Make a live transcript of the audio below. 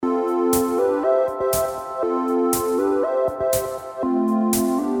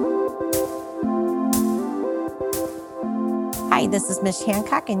this is Mish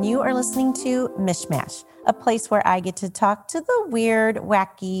Hancock, and you are listening to Mishmash, a place where I get to talk to the weird,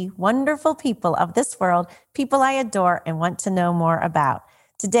 wacky, wonderful people of this world, people I adore and want to know more about.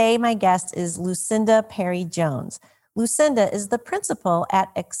 Today, my guest is Lucinda Perry-Jones. Lucinda is the principal at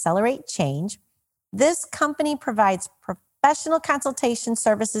Accelerate Change. This company provides professional consultation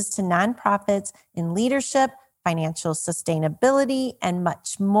services to nonprofits in leadership, financial sustainability, and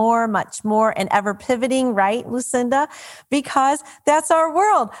much more, and ever pivoting, right, Lucinda? Because that's our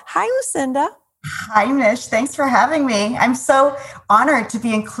world. Hi, Lucinda. Hi, Mish. Thanks for having me. I'm so honored to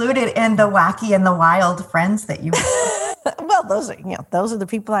be included in the wacky and the wild friends that you have. Well, those are the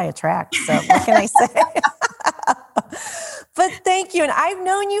people I attract. So what can I say? But thank you. And I've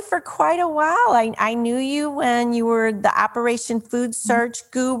known you for quite a while. I knew you when you were the Operation Food Search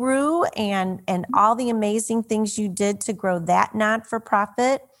guru and all the amazing things you did to grow that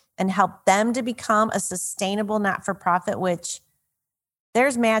not-for-profit and help them to become a sustainable not-for-profit, which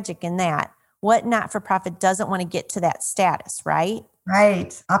there's magic in that. What not-for-profit doesn't want to get to that status, right?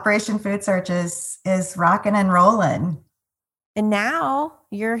 Right. Operation Food Search is rocking and rolling. And now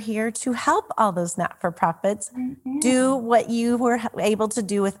you're here to help all those not-for-profits do what you were able to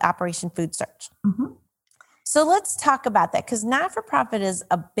do with Operation Food Search. Mm-hmm. So let's talk about that, because not-for-profit is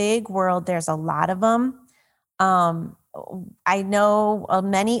a big world. There's a lot of them. I know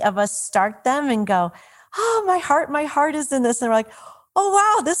many of us start them and go, oh, my heart is in this. And we're like,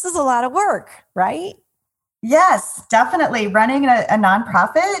 oh, wow, this is a lot of work, right? Yes, definitely. Running a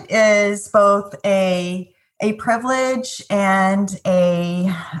nonprofit is both a privilege and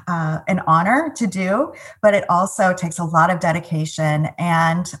an honor to do, but it also takes a lot of dedication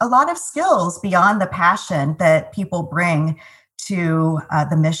and a lot of skills beyond the passion that people bring to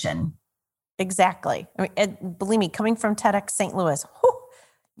the mission. Exactly. I mean, believe me, coming from TEDx St. Louis,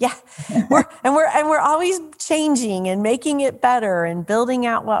 yeah, we're always changing and making it better and building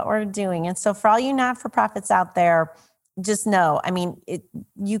out what we're doing. And so, for all you not-for-profits out there, just know, I mean,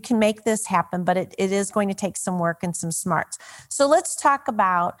 you can make this happen, but it is going to take some work and some smarts. So let's talk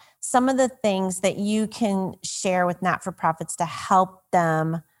about some of the things that you can share with not-for-profits to help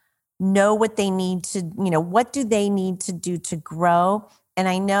them know what they need to, what do they need to do to grow? And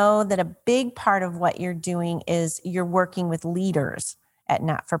I know that a big part of what you're doing is you're working with leaders at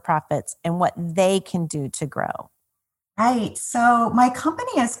not-for-profits and what they can do to grow. Right. So my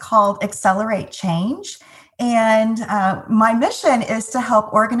company is called Accelerate Change. And my mission is to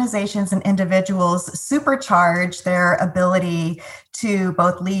help organizations and individuals supercharge their ability to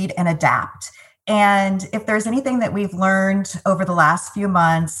both lead and adapt. And if there's anything that we've learned over the last few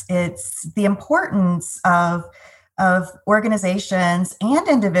months, it's the importance of organizations and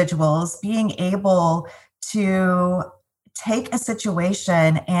individuals being able to take a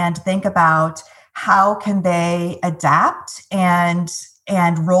situation and think about how can they adapt and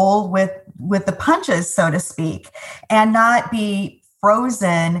roll with the punches, so to speak, and not be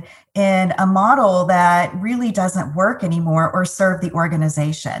frozen in a model that really doesn't work anymore or serve the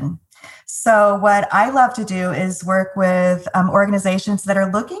organization. So what I love to do is work with organizations that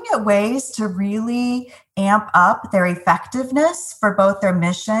are looking at ways to really amp up their effectiveness for both their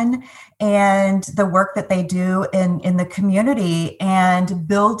mission and the work that they do in the community, and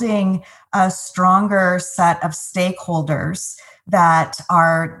building a stronger set of stakeholders that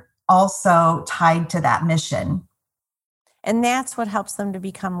are also tied to that mission. And that's what helps them to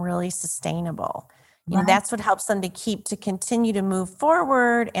become really sustainable. Right. That's what helps them to continue to move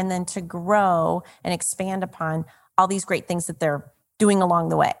forward and then to grow and expand upon all these great things that they're doing along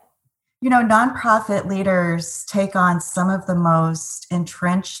the way. Nonprofit leaders take on some of the most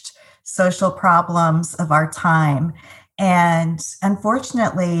entrenched social problems of our time. And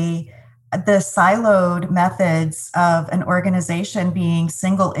unfortunately, the siloed methods of an organization being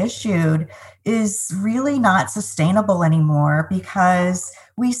single issued is really not sustainable anymore, because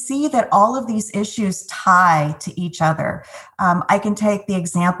we see that all of these issues tie to each other. I can take the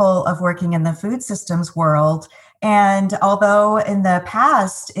example of working in the food systems world. And although in the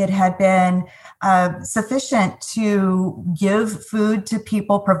past it had been sufficient to give food to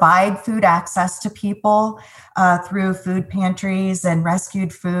people, provide food access to people through food pantries and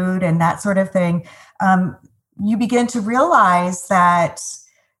rescued food and that sort of thing, you begin to realize that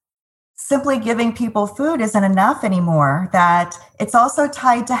simply giving people food isn't enough anymore, that it's also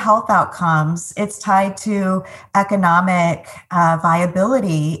tied to health outcomes. It's tied to economic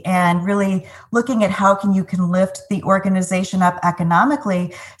viability, and really looking at how you can lift the organization up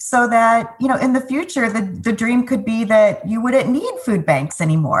economically so that, in the future, the dream could be that you wouldn't need food banks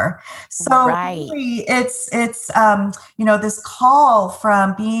anymore. So really it's this call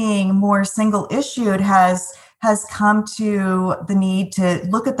from being more single issued has has come to the need to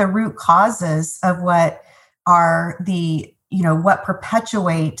look at the root causes of what are the, what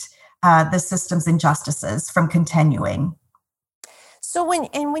perpetuate the system's injustices from continuing. So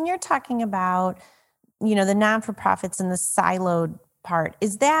when you're talking about, the non-for-profits and the siloed part,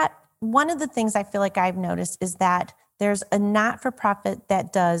 is that one of the things I feel like I've noticed is that there's a not-for-profit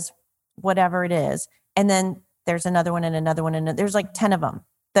that does whatever it is, and then there's another one and another one, and there's like 10 of them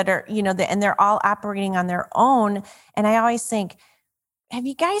that are, and they're all operating on their own. And I always think, have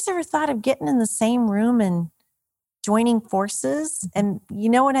you guys ever thought of getting in the same room and joining forces? And you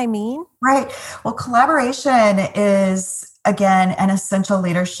know what I mean? Right. Well, collaboration is, again, an essential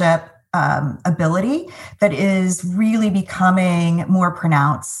leadership ability that is really becoming more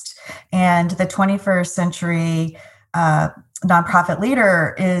pronounced. And the 21st century nonprofit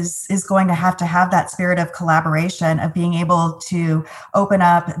leader is going to have that spirit of collaboration, of being able to open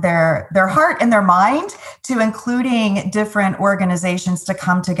up their heart and their mind to including different organizations to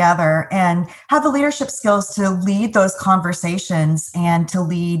come together and have the leadership skills to lead those conversations and to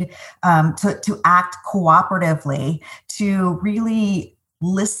lead, to act cooperatively, to really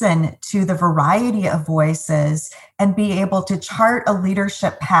listen to the variety of voices and be able to chart a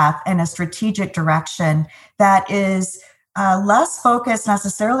leadership path and a strategic direction that is less focused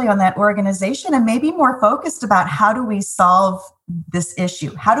necessarily on that organization and maybe more focused about how do we solve this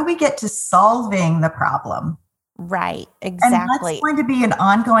issue? How do we get to solving the problem? Right, exactly. And that's going to be an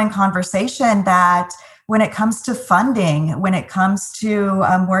ongoing conversation that when it comes to funding, when it comes to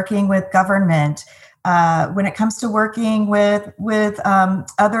working with government, when it comes to working with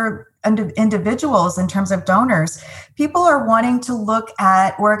other individuals in terms of donors, people are wanting to look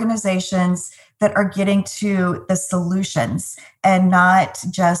at organizations that are getting to the solutions and not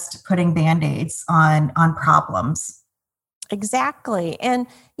just putting Band-Aids on problems. Exactly. And,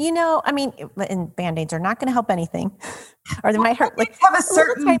 and Band-Aids are not going to help anything. Or they might hurt. They have a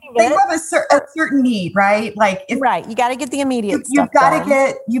certain need, right? Like, right. You got to get the immediate you've stuff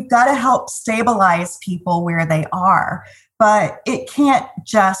done. You've got to help stabilize people where they are. But it can't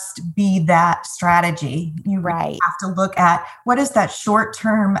just be that strategy. You have to look at what is that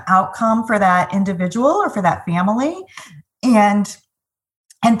short-term outcome for that individual or for that family, and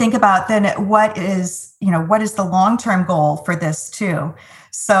think about then what is the long-term goal for this too,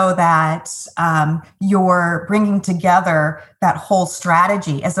 so that you're bringing together that whole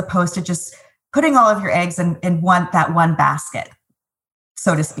strategy as opposed to just putting all of your eggs in one basket,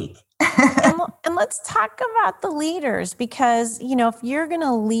 so to speak. And let's talk about the leaders, because, if you're going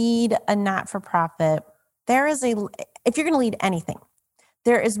to lead a not-for-profit, if you're going to lead anything,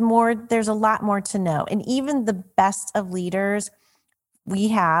 there's a lot more to know. And even the best of leaders, we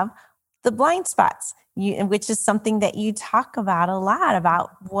have the blind spots, which is something that you talk about a lot, about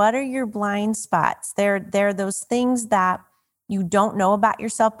what are your blind spots. They're those things that you don't know about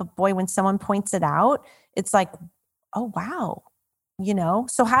yourself, but boy, when someone points it out, it's like, oh, wow.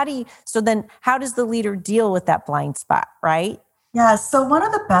 So how does the leader deal with that blind spot, right? Yeah. So one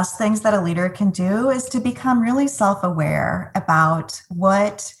of the best things that a leader can do is to become really self-aware about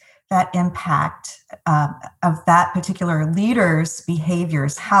what that impact of that particular leader's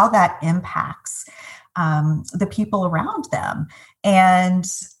behaviors, how that impacts the people around them. And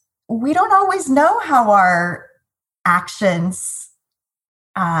we don't always know how our actions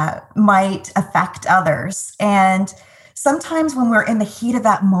might affect others. And sometimes when we're in the heat of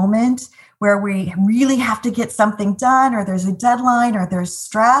that moment where we really have to get something done, or there's a deadline, or there's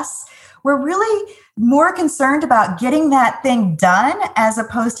stress, we're really more concerned about getting that thing done as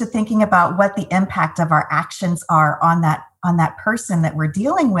opposed to thinking about what the impact of our actions are on that person that we're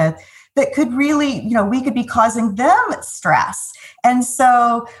dealing with, that could really, we could be causing them stress. And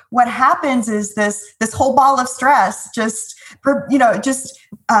so what happens is this whole ball of stress just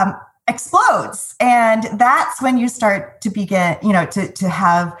explodes. And that's when you start to begin, to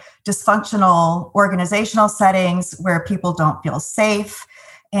have dysfunctional organizational settings where people don't feel safe.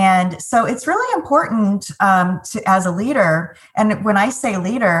 And so it's really important as a leader. And when I say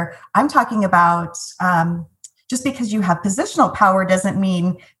leader, I'm talking about just because you have positional power doesn't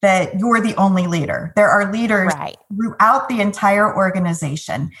mean that you're the only leader. There are leaders throughout the entire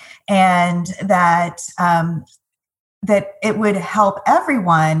organization, and that it would help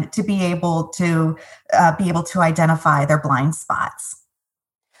everyone to be able to identify their blind spots.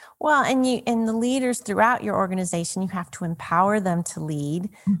 Well, and the leaders throughout your organization, you have to empower them to lead.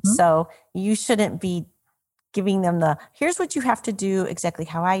 Mm-hmm. So you shouldn't be giving them here's what you have to do exactly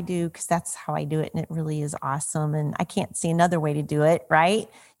how I do, because that's how I do it. And it really is awesome. And I can't see another way to do it, right?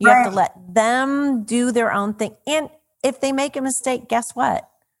 You have to let them do their own thing. And if they make a mistake, guess what?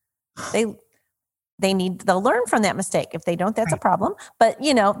 they'll learn from that mistake. If they don't, that's a problem. But,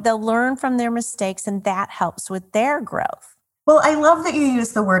 they'll learn from their mistakes, and that helps with their growth. Well, I love that you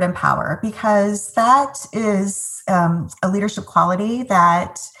use the word empower, because that is a leadership quality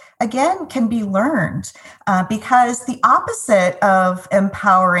that, again, can be learned, because the opposite of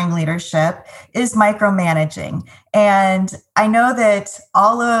empowering leadership is micromanaging. And I know that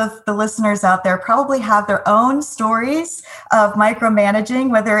all of the listeners out there probably have their own stories of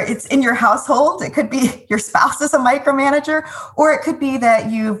micromanaging, whether it's in your household, it could be your spouse is a micromanager, or it could be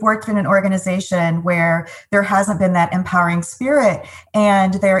that you've worked in an organization where there hasn't been that empowering spirit,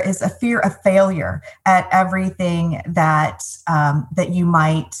 and there is a fear of failure at everything that you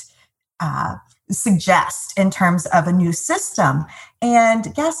might suggest in terms of a new system.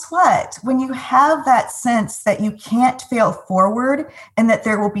 And guess what? When you have that sense that you can't fail forward and that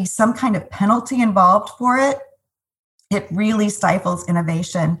there will be some kind of penalty involved for it, it really stifles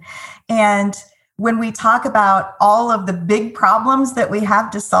innovation. And when we talk about all of the big problems that we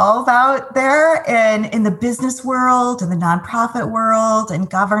have to solve out there in the business world, in the nonprofit world, and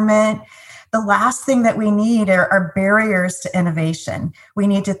government, the last thing that we need are barriers to innovation. We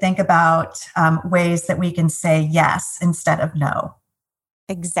need to think about ways that we can say yes instead of no.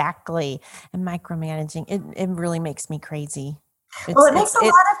 Exactly. And micromanaging, it really makes me crazy. It makes a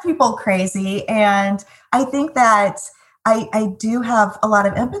lot of people crazy. And I think that I do have a lot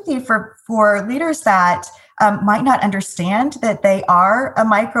of empathy for leaders that might not understand that they are a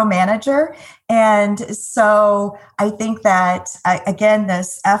micromanager. And so I think that, again,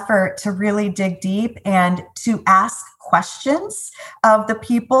 this effort to really dig deep and to ask questions of the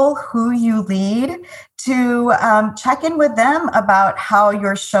people who you lead, to check in with them about how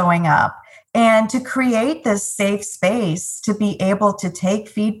you're showing up, and to create this safe space to be able to take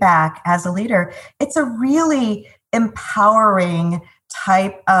feedback as a leader. It's a really empowering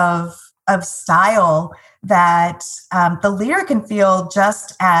type of style that the leader can feel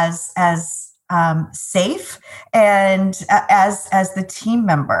just as safe and as the team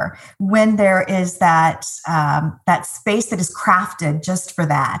member, when there is that space that is crafted just for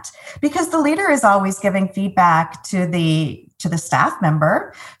that, because the leader is always giving feedback to the staff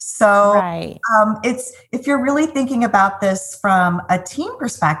member. So right. It's, if you're really thinking about this from a team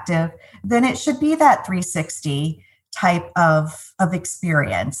perspective, then it should be that 360 type of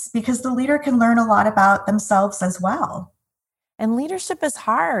experience, because the leader can learn a lot about themselves as well. And leadership is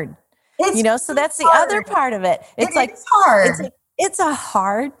hard. It's so that's hard. The other part of it. It's hard. It's a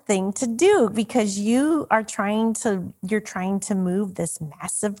hard thing to do, because you're trying to move this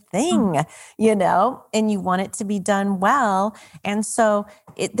massive thing, and you want it to be done well. And so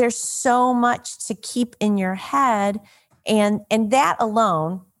there's so much to keep in your head. And that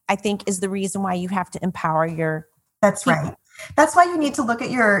alone, I think, is the reason why you have to empower your That's people. Right. That's why you need to look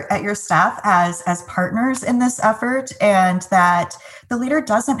at your staff as partners in this effort, and that the leader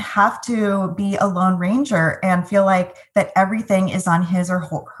doesn't have to be a lone ranger and feel like that everything is on his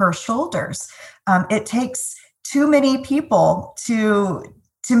or her shoulders. It takes too many people to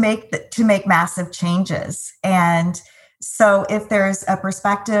make massive changes. And so if there's a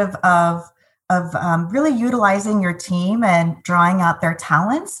perspective of really utilizing your team and drawing out their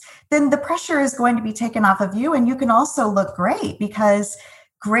talents, then the pressure is going to be taken off of you. And you can also look great, because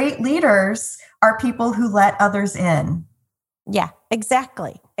great leaders are people who let others in. Yeah,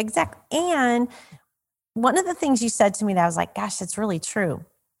 exactly. And one of the things you said to me that I was like, gosh, it's really true.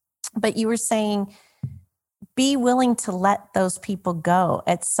 But you were saying, be willing to let those people go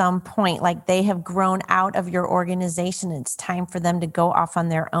at some point. Like, they have grown out of your organization. It's time for them to go off on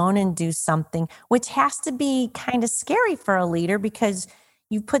their own and do something, which has to be kind of scary for a leader, because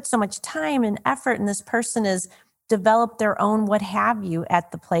you've put so much time and effort, and this person has developed their own what have you at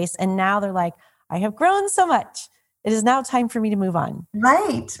the place. And now they're like, I have grown so much. It is now time for me to move on.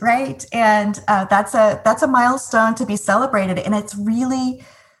 Right. And that's a milestone to be celebrated. And it's really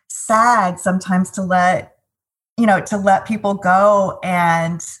sad sometimes to let people go,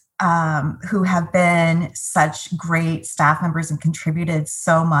 and who have been such great staff members and contributed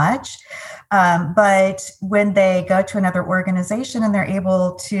so much. But when they go to another organization and they're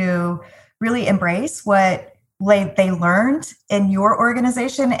able to really embrace what they learned in your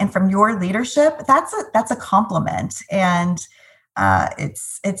organization and from your leadership, that's a compliment. And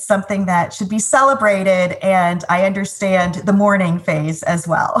it's something that should be celebrated. And I understand the mourning phase as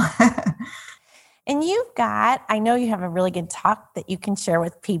well. And I know you have a really good talk that you can share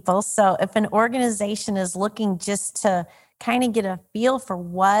with people. So if an organization is looking just to kind of get a feel for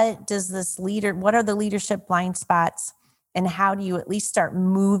what are the leadership blind spots, and how do you at least start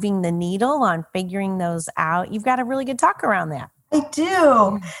moving the needle on figuring those out, you've got a really good talk around that. I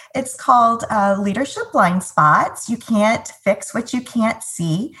do. It's called Leadership Blind Spots. You can't fix what you can't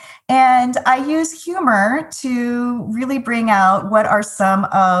see. And I use humor to really bring out what are some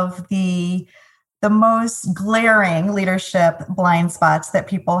of the most glaring leadership blind spots that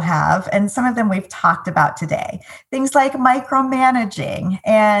people have. And some of them we've talked about today. Things like micromanaging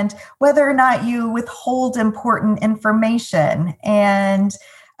and whether or not you withhold important information and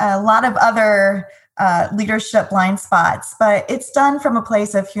a lot of other leadership blind spots. But it's done from a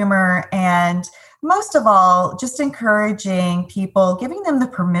place of humor and most of all, just encouraging people, giving them the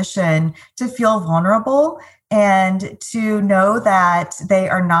permission to feel vulnerable and to know that they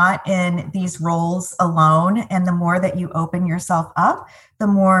are not in these roles alone. And the more that you open yourself up, the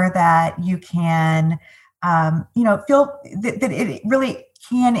more that you can, feel that it really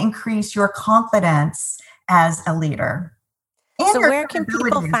can increase your confidence as a leader. And so where can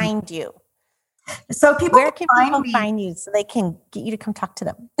people find you? So where can people find you so they can get you to come talk to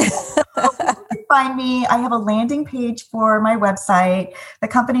them? Find me. I have a landing page for my website. The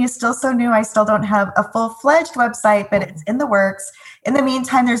company is still so new. I still don't have a full-fledged website, but it's in the works. In the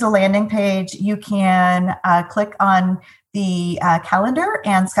meantime, there's a landing page. You can click on the calendar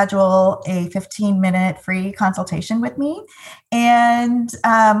and schedule a 15-minute free consultation with me. And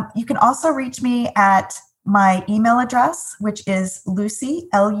you can also reach me at my email address, which is Luci,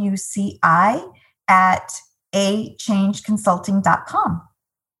 Luci, at achangeconsulting.com.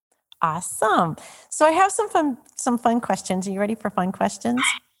 Awesome. So I have some fun questions. Are you ready for fun questions?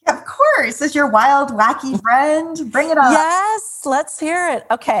 Of course. Is your wild, wacky friend? Bring it on. Yes, let's hear it.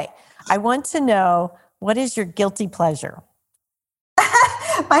 Okay. I want to know, what is your guilty pleasure?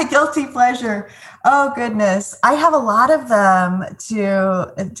 My guilty pleasure. Oh, goodness. I have a lot of them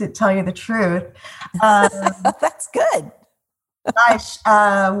to tell you the truth. That's good. Gosh,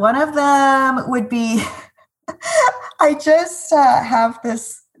 one of them would be, I just have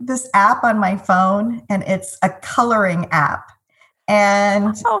this app on my phone, and it's a coloring app.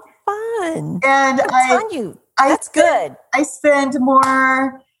 And oh, fun! And that's good. I spend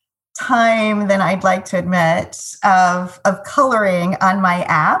more time than I'd like to admit of coloring on my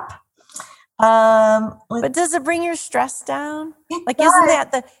app. But does it bring your stress down? Like, isn't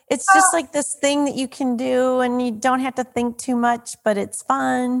that it's just like this thing that you can do and you don't have to think too much, but it's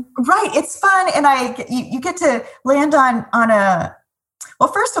fun. Right. It's fun. And you get to land on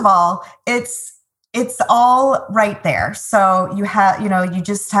well, first of all, it's all right there. So you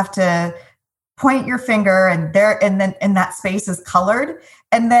just have to point your finger and then that space is colored.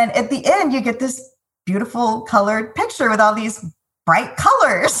 And then at the end, you get this beautiful colored picture with all these bright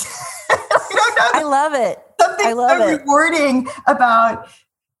colors. I love it. Something rewarding about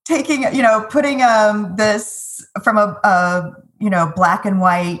taking, putting this from a black and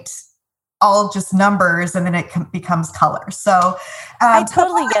white, all just numbers, and then it becomes color. So I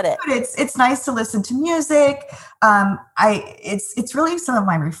totally get it. It's nice to listen to music. It's really some of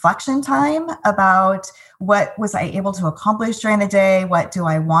my reflection time about what was I able to accomplish during the day? What do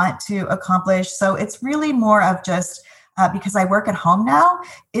I want to accomplish? So it's really more of just because I work at home now,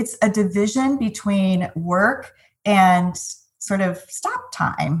 it's a division between work and sort of stop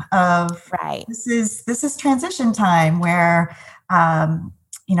time of right. This is transition time where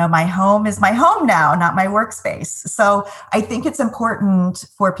my home is my home now, not my workspace. So I think it's important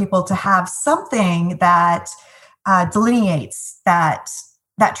for people to have something that delineates that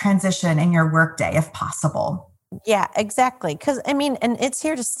transition in your workday, if possible. Yeah, exactly. Because and it's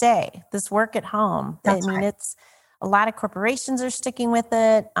here to stay. This work at home. That's right. It's a lot of corporations are sticking with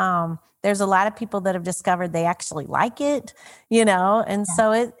it. There's a lot of people that have discovered they actually like it, and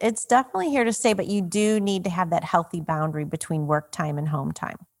so it's definitely here to stay, but you do need to have that healthy boundary between work time and home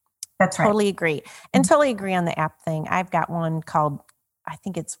time. That's right. Totally agree. And totally agree on the app thing. I've got one called, I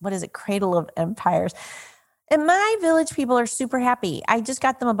think it's, Cradle of Empires. And my village people are super happy. I just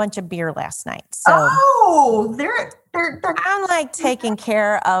got them a bunch of beer last night. So they're I'm like taking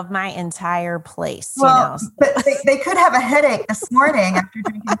care of my entire place, But they could have a headache this morning after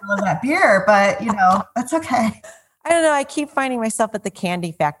drinking all of that beer, but that's okay. I don't know. I keep finding myself at the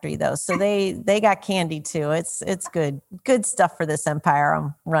candy factory though. So they got candy too. It's good stuff for this empire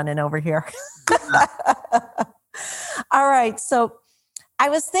I'm running over here. All right. So I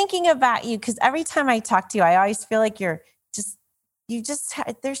was thinking about you because every time I talk to you, I always feel like there's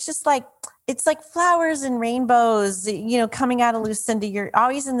just like, it's like flowers and rainbows, coming out of Lucinda. You're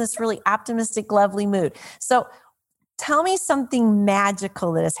always in this really optimistic, lovely mood. So tell me something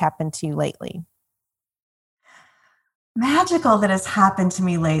magical that has happened to you lately. Magical that has happened to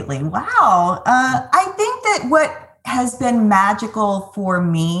me lately. Wow. I think that what has been magical for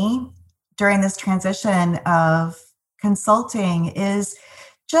me during this transition of consulting is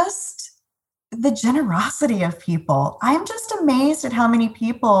just the generosity of people. I'm just amazed at how many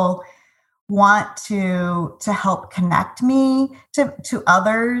people want to help connect me to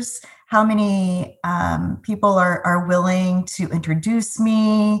others, how many people are willing to introduce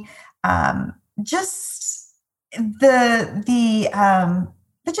me. Just the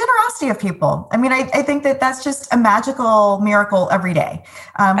generosity of people. I mean, I think that's just a magical miracle every day.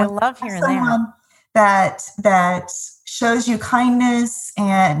 I love hearing that shows you kindness,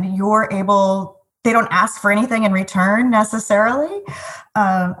 and they don't ask for anything in return necessarily.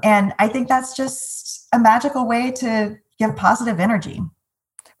 And I think that's just a magical way to give positive energy.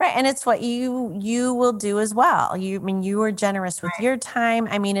 Right. And it's what you will do as well. You are generous with your time.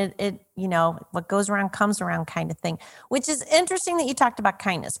 I mean, it what goes around comes around kind of thing, which is interesting that you talked about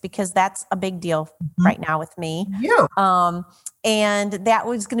kindness, because that's a big deal right now with me. And that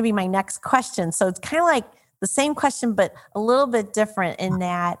was going to be my next question. So it's kind of like the same question, but a little bit different in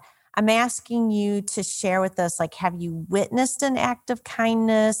that I'm asking you to share with us, like, have you witnessed an act of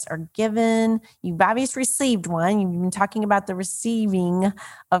kindness or given? You've obviously received one. You've been talking about the receiving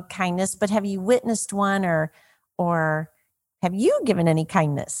of kindness, but have you witnessed one or have you given any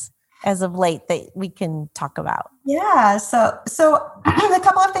kindness as of late that we can talk about? Yeah. So a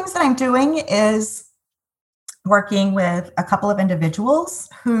couple of things that I'm doing is working with a couple of individuals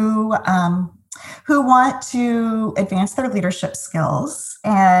who want to advance their leadership skills,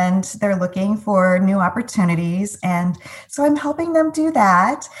 and they're looking for new opportunities. And so I'm helping them do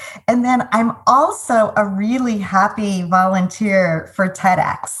that. And then I'm also a really happy volunteer for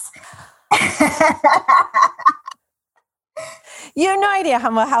TEDx. You have no idea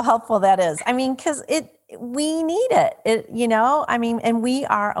how helpful that is. I mean, because we need it. I mean, and we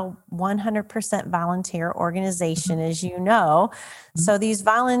are a 100% volunteer organization, as you know. So these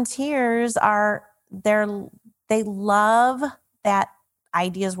volunteers they love that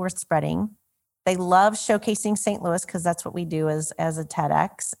ideas worth spreading. They love showcasing St. Louis, because that's what we do as a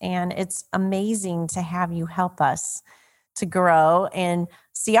TEDx. And it's amazing to have you help us to grow and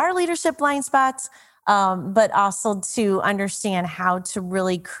see our leadership blind spots, but also to understand how to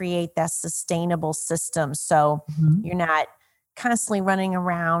really create that sustainable system. So you're not constantly running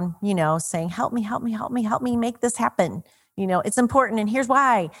around, saying, help me make this happen. It's important, and here's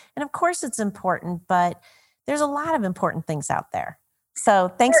why. And of course it's important, but there's a lot of important things out there.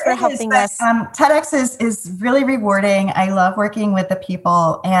 So thanks for helping us. TEDx is really rewarding. I love working with the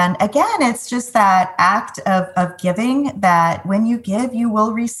people. And again, it's just that act of giving, that when you give, you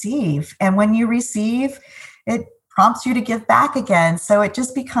will receive. And when you receive, it prompts you to give back again. So it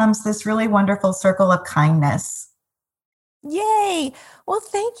just becomes this really wonderful circle of kindness. Yay. Well,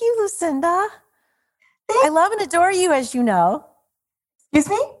 thank you, Lucinda. I love and adore you, as you know. Excuse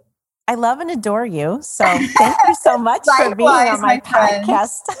me? I love and adore you. So thank you so much for being on my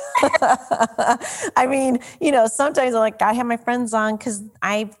podcast. I mean, sometimes I'm like, I have my friends on because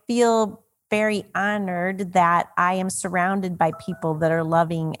I feel very honored that I am surrounded by people that are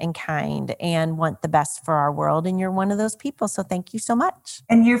loving and kind and want the best for our world. And you're one of those people. So thank you so much.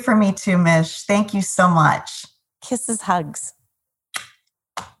 And you for me too, Mish. Thank you so much. Kisses, hugs.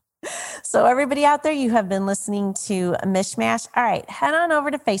 So everybody out there, you have been listening to Mishmash. All right, head on over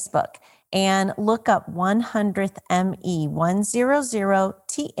to Facebook and look up 100th ME, 100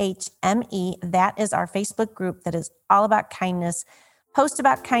 THME. That is our Facebook group that is all about kindness. Post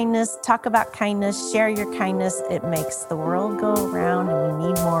about kindness, talk about kindness, share your kindness. It makes the world go around, and we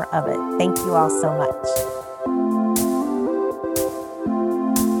need more of it. Thank you all so much.